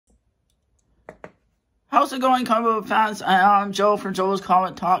How's it going, comic book fans? I'm Joe from Joe's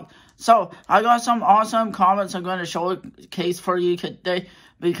Comic Talk. So, I got some awesome comics I'm going to showcase for you today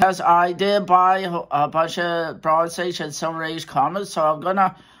because I did buy a bunch of Bronze Age and Silver Age comics. So, I'm going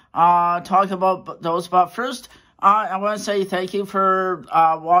to talk about those. But first, I want to say thank you for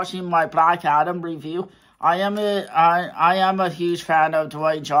watching my Black Adam review. I am a huge fan of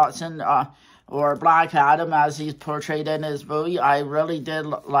Dwayne Johnson, or Black Adam as he's portrayed in his movie. I really did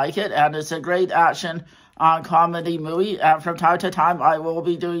like it, and it's a great action comedy movie. And from time to time, I will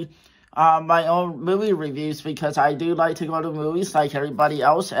be doing my own movie reviews because I do like to go to movies like everybody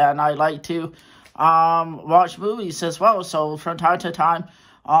else, and I like to watch movies as well. So from time to time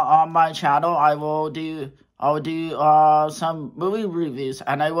on my channel, I'll do some movie reviews,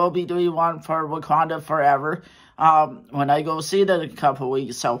 and I will be doing one for Wakanda Forever when I go see it in a couple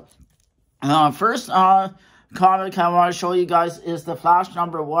weeks. So first comic I want to show you guys is The Flash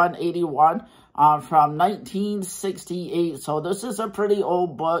number 181 from 1968. So this is a pretty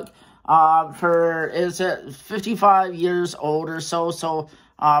old book. Is it 55 years old or so? So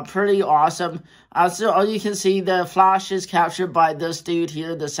pretty awesome. So you can see the Flash is captured by this dude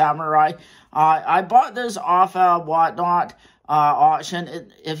here, the samurai. I bought this off Whatnot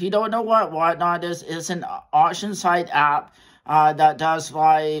auction. If you don't know what Whatnot is, it's an auction site app that does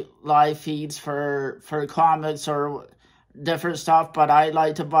live feeds for comics or different stuff, but I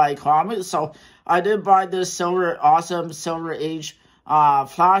like to buy comics. So I did buy this awesome Silver Age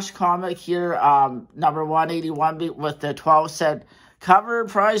Flash comic here, number 181 with the 12-cent cover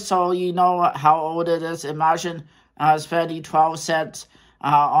price. So you know how old it is. Imagine spending 12 cents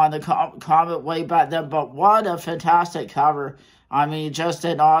on the comic way back then. But what a fantastic cover. I mean, just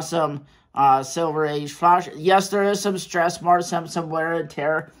an awesome Silver Age Flash. Yes, there is some stress marks, some wear and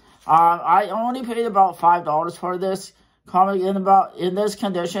tear. I only paid about $5 for this comic. In this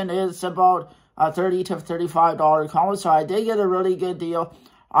condition, it's about a $30 to $35 comic, so I did get a really good deal.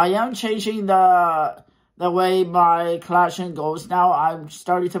 I am changing the way my collection goes now. I'm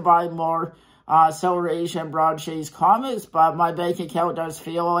starting to buy more Silver Age and Bronze Age comics, but my bank account does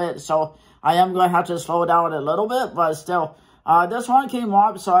feel it, so I am going to have to slow down a little bit, but still. This one came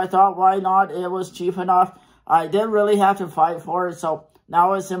up, so I thought, why not? It was cheap enough. I didn't really have to fight for it, so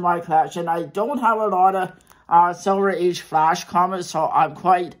now it's in my collection. I don't have a lot of Silver Age Flash comics, so I'm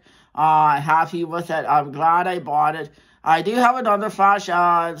quite happy with it. I'm glad I bought it. I do have another Flash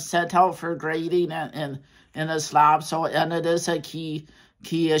sent out for grading in the slab, and it is a key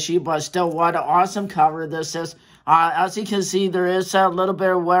issue, but still, what an awesome cover this is. As you can see, there is a little bit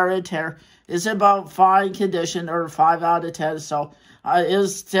of wear and tear. It's about fine condition, or 5 out of 10, so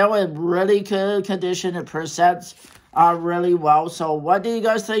it's still in really good condition. It presents really well. So what do you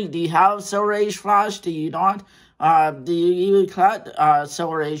guys think? Do you have Silver Age Flash? Do you not? Do you even collect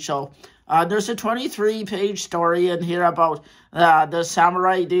Silver Age? So there's a 23-page story in here about the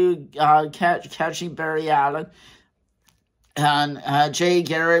samurai dude catching Barry Allen. And Jay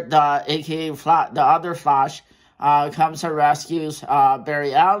Garrett, a.k.a. the other Flash, comes and rescues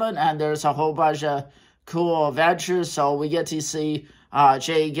Barry Allen, and there's a whole bunch of cool adventures, so we get to see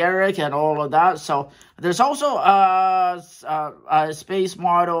Jay Garrick and all of that. So there's also a space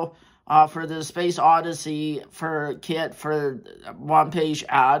model for the Space Odyssey kit for one-page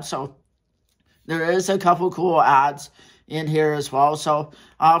ad, so there is a couple cool ads in here as well. So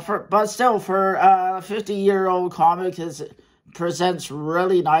but still, for a 50-year-old comic, it presents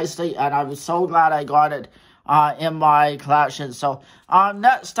really nicely, and I'm so glad I got it in my collection. So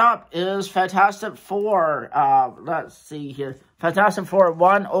next up is Fantastic Four. Let's see here. Fantastic Four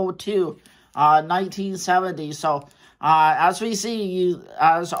 102, 1970. So as we see,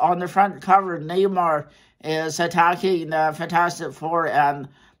 as on the front cover, Namor is attacking the Fantastic Four and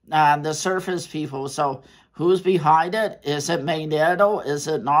the Surface People. So who's behind it? Is it Magneto? Is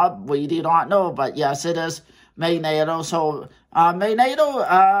it not? We do not know, but yes, it is Magneto. So Magneto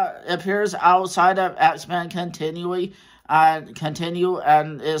appears outside of X-Men Continue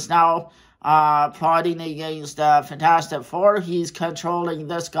and is now plotting against Fantastic Four. He's controlling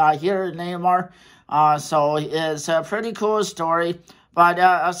this guy here, Namor. So it's a pretty cool story. But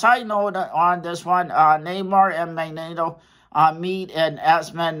a side note on this one, Namor and Magneto meet in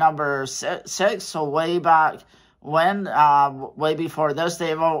X-Men number 6, so way back when, way before this,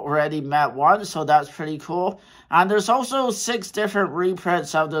 they've already met once, so that's pretty cool. And there's also 6 different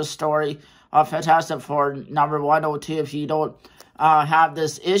reprints of the story of Fantastic Four number 102 if you don't have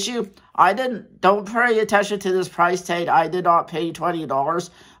this issue. Don't pay attention to this price tag. I did not pay $20.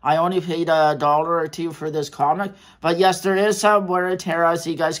 I only paid $1 or $2 for this comic. But yes, there is some wear and tear, as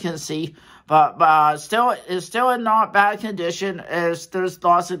you guys can see. Still, it's still in not bad condition. There's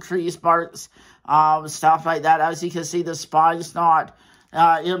lots of crease marks, stuff like that. As you can see, the spine's not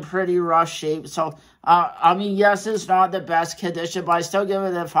in pretty rough shape. So, I mean, yes, it's not the best condition, but I still give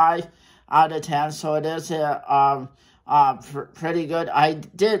it a 5 out of 10. So it is pretty good. I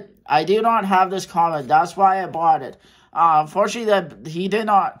do not have this Comet. That's why I bought it. Unfortunately,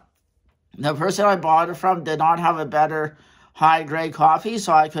 the person I bought it from did not have a better high-grade coffee,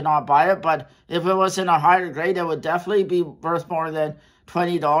 so I could not buy it. But if it was in a higher grade, it would definitely be worth more than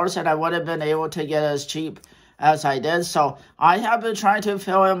 $20, and I would have been able to get it as cheap as I did. So I have been trying to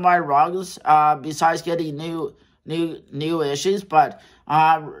fill in my runs, besides getting new issues, but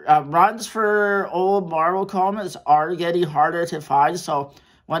runs for old Marvel Comets are getting harder to find. So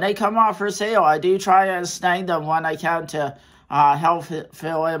when they come out for sale, I do try and snag them when I can to help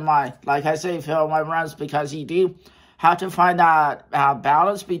fill in my runs, because you do have to find that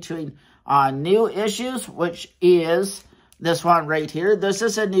balance between new issues, which is this one right here. This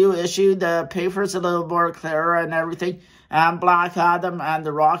is a new issue. The paper is a little more clearer and everything. And Black Adam and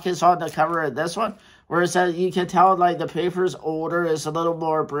The Rock is on the cover of this one. Whereas you can tell, like, the paper's older, is a little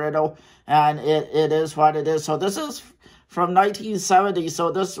more brittle, and it is what it is. So this is from 1970.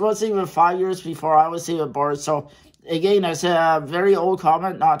 So this was even 5 years before I was even born. So again, it's a very old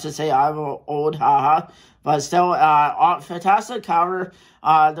Comet. Not to say I'm old, haha. But still, fantastic cover.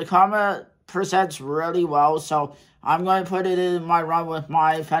 The Comet presents really well, so I'm going to put it in my run with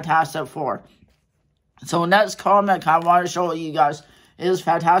my Fantastic Four. So next comic I want to show you guys is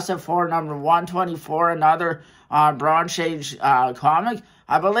Fantastic Four number 124, another Bronze Age comic.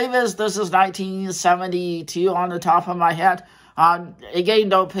 I believe this is 1972 on the top of my head. Again,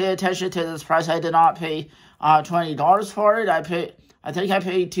 don't pay attention to this price. I did not pay $20 for it. I think I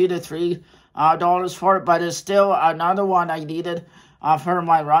paid $2 to $3 for it, but it's still another one I needed for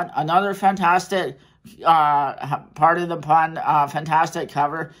my run. Another fantastic, pardon the pun, fantastic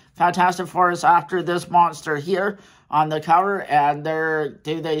cover. Fantastic Four is after this monster here on the cover, and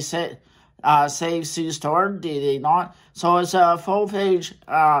do they save Sue Storm? Do they not? So it's a full page.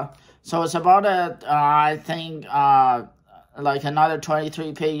 So it's about I think like another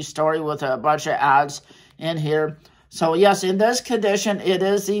 23-page story with a bunch of ads in here. So yes, in this condition, it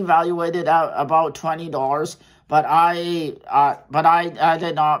is evaluated at about $20, but I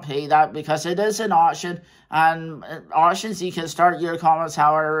did not pay that because it is an auction, and auctions you can start your comments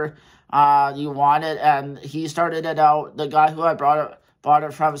however you want it, and he started it out. The guy who I bought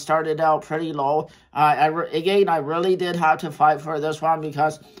it from started out pretty low. I really did have to fight for this one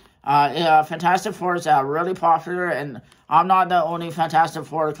because Fantastic Four is really popular, and I'm not the only Fantastic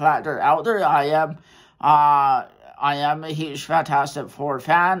Four collector out there. I am a huge Fantastic Four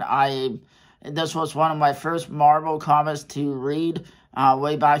fan. This was one of my first Marvel comics to read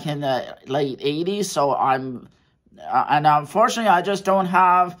way back in the late 80s. So and unfortunately I just don't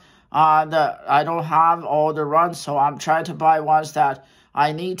have all the runs. So I'm trying to buy ones that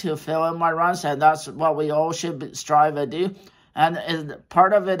I need to fill in my runs, and that's what we all should strive to do. And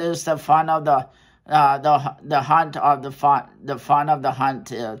part of it is the fun of the hunt of the fun of the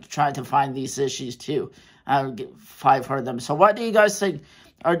hunt, trying to find these issues too. Fight for them. So what do you guys think?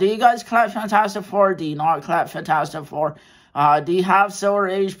 Or do you guys collect Fantastic Four? Do you not collect Fantastic Four? Do you have Silver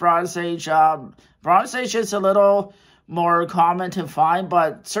Age, Bronze Age? Bronze Age is a little more common to find,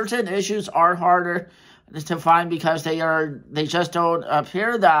 but certain issues are harder to find because they just don't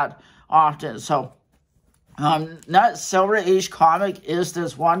appear that often. So that Silver Age comic is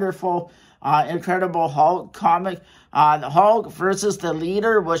this wonderful Incredible Hulk comic. The Hulk versus the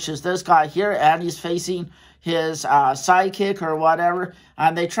leader, which is this guy here, and he's facing his sidekick or whatever,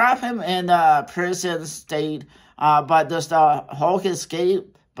 and they trap him in a prison state, but does the Hulk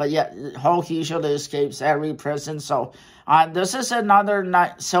escape? But yet Hulk usually escapes every prison. So this is another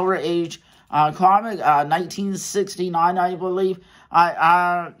Silver Age comic, 1969, I believe.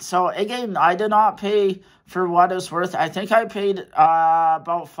 So again, I did not pay for what it's worth. I think I paid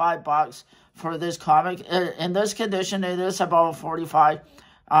about $5 for this comic. In this condition, it is about $45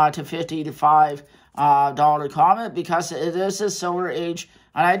 to $55 comic because it is a Silver Age,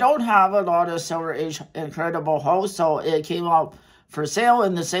 and I don't have a lot of Silver Age Incredible Hulk, so it came out for sale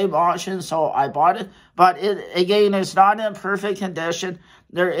in the same auction, so I bought it. But it's not in perfect condition.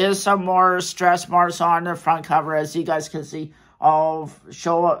 There is some more stress marks on the front cover, as you guys can see. I'll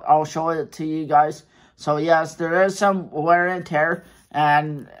show it to you guys. So yes, there is some wear and tear,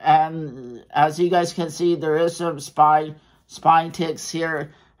 and as you guys can see, there is some spine ticks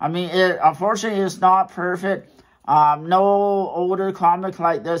here. I mean, unfortunately, it's not perfect. No older comic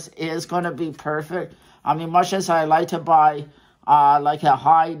like this is going to be perfect. I mean, much as I like to buy like a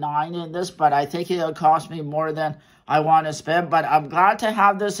high 9 in this, but I think it'll cost me more than I want to spend. But I'm glad to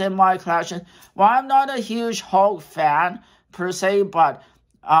have this in my collection. Well, I'm not a huge Hulk fan per se, but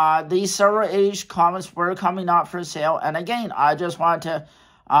these Silver Age comics were coming out for sale. And again, I just want to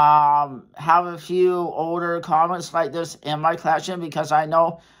have a few older comics like this in my collection, because I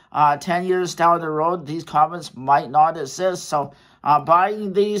know 10 years down the road, these comics might not exist. So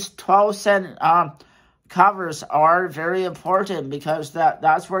buying these 12-cent covers are very important, because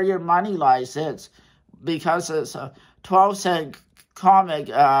that's where your money lies. It's because it's a 12-cent comic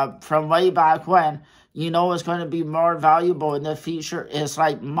from way back when, you know it's going to be more valuable in the future. It's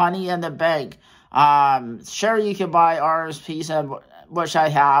like money in the bank. Sure, you can buy RSPs, and which I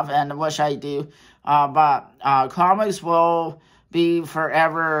have and which I do, but comics will be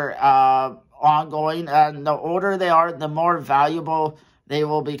forever ongoing, and the older they are, the more valuable they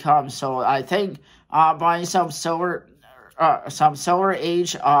will become. So I think buying some Silver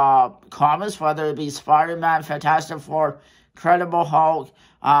Age comics, whether it be Spider-Man, Fantastic Four, Incredible Hulk,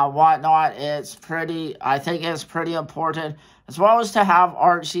 whatnot, I think it's pretty important, as well as to have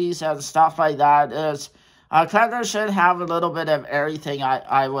Archies and stuff like that. Collectors should have a little bit of everything,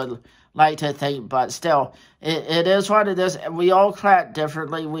 I would like to think, but still, it is what it is. We all collect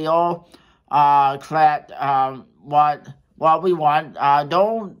differently. We all collect what we want.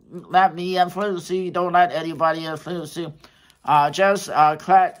 Don't let me influence you. Don't let anybody influence you. Just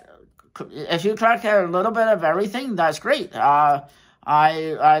collect. If you collect a little bit of everything, that's great. I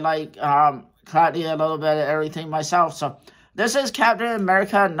like collecting a little bit of everything myself. So this is Captain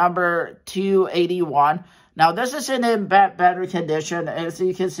America number 281. Now, this is in better condition. As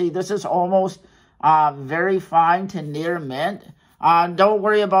you can see, this is almost very fine to near mint. Don't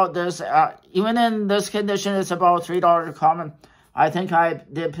worry about this. Even in this condition, it's about $3 common. I think I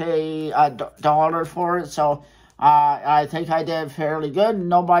did pay $1 for it, so I think I did fairly good.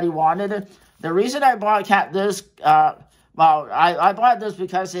 Nobody wanted it. The reason I bought I bought this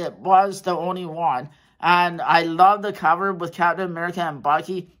because it was the only one. And I love the cover with Captain America and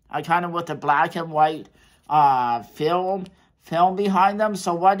Bucky. I kind of with the black and white film behind them.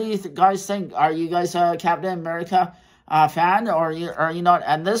 So what do you guys think? Are you guys a Captain America fan, or are you not?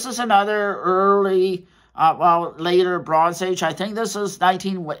 And this is another early, later Bronze Age. I think this is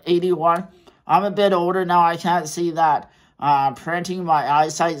 1981. I'm a bit older now. I can't see that printing. My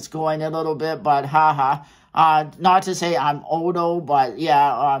eyesight's going a little bit, but haha. Not to say I'm old, but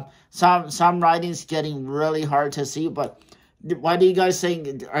yeah, some writing's getting really hard to see. But what do you guys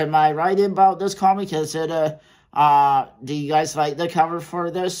think? Am I right about this comic? Is it do you guys like the cover for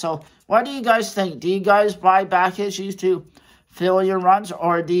this? So what do you guys think? Do you guys buy back issues to fill your runs,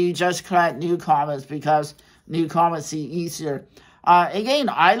 or do you just collect new comics because new comics see easier? Again,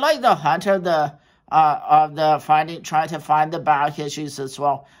 I like the hunt of trying to find the back issues as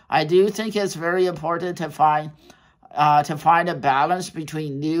well. I do think it's very important to find a balance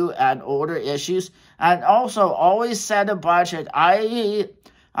between new and older issues, and also always set a budget. I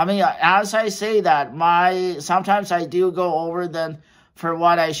mean, as I say that, sometimes I do go over than for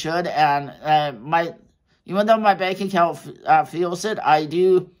what I should, and even though my bank account feels it, I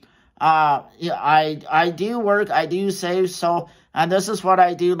do. I do work. I do save. So, and this is what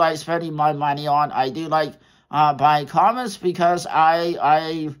I do like spending my money on. I do like buying comics because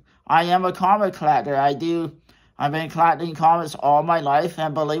I am a comic collector. I've been collecting comics all my life,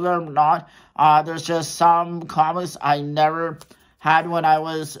 and believe it or not, there's just some comics I never had when I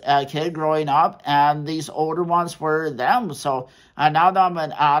was a kid growing up, and these older ones were them. So, now that I'm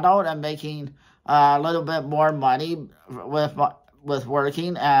an adult and making a little bit more money with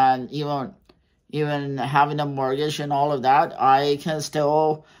working and even having a mortgage and all of that, I can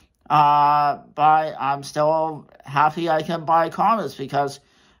still I'm still happy I can buy comics because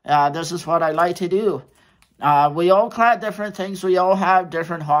this is what I like to do. We all collect different things. We all have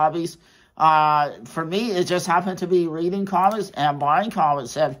different hobbies. For me, it just happened to be reading comics and buying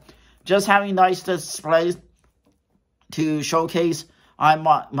comics and just having nice displays to showcase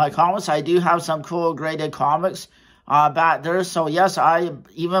my comics. I do have some cool graded comics back there. So yes, I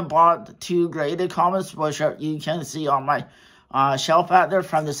even bought 2 graded comics, which you can see on my shelf back there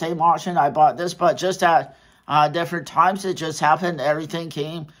from the same auction. I bought this, but just at different times. It just happened. Everything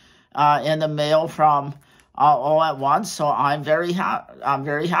came in the mail from all at once. So I'm very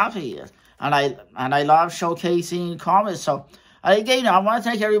happy, and I love showcasing comics. So again, I want to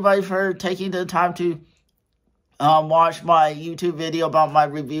thank everybody for taking the time to watch my YouTube video about my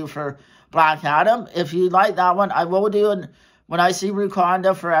review for Black Adam. If you like that one, I will do when I see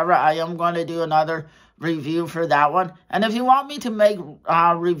Wakanda Forever, I am going to do another review for that one. And if you want me to make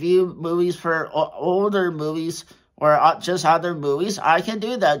review movies for older movies or just other movies, I can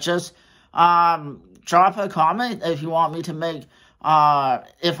do that. Just drop a comment if you want me to make.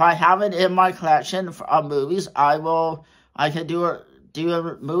 If I have it in my collection of movies, I can do a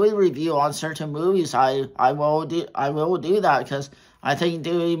movie review on certain movies. I will do that, because I think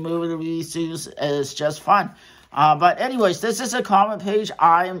doing movie reviews is just fun. But anyways, this is a comment page.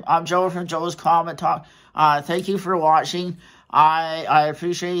 I'm Joe from Joe's Comment Talk. Thank you for watching. I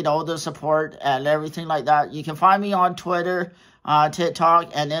appreciate all the support and everything like that. You can find me on Twitter,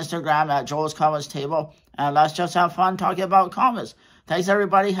 TikTok, and Instagram at Joel's Comments Table. And let's just have fun talking about comics. Thanks,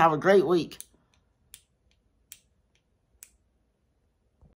 everybody. Have a great week.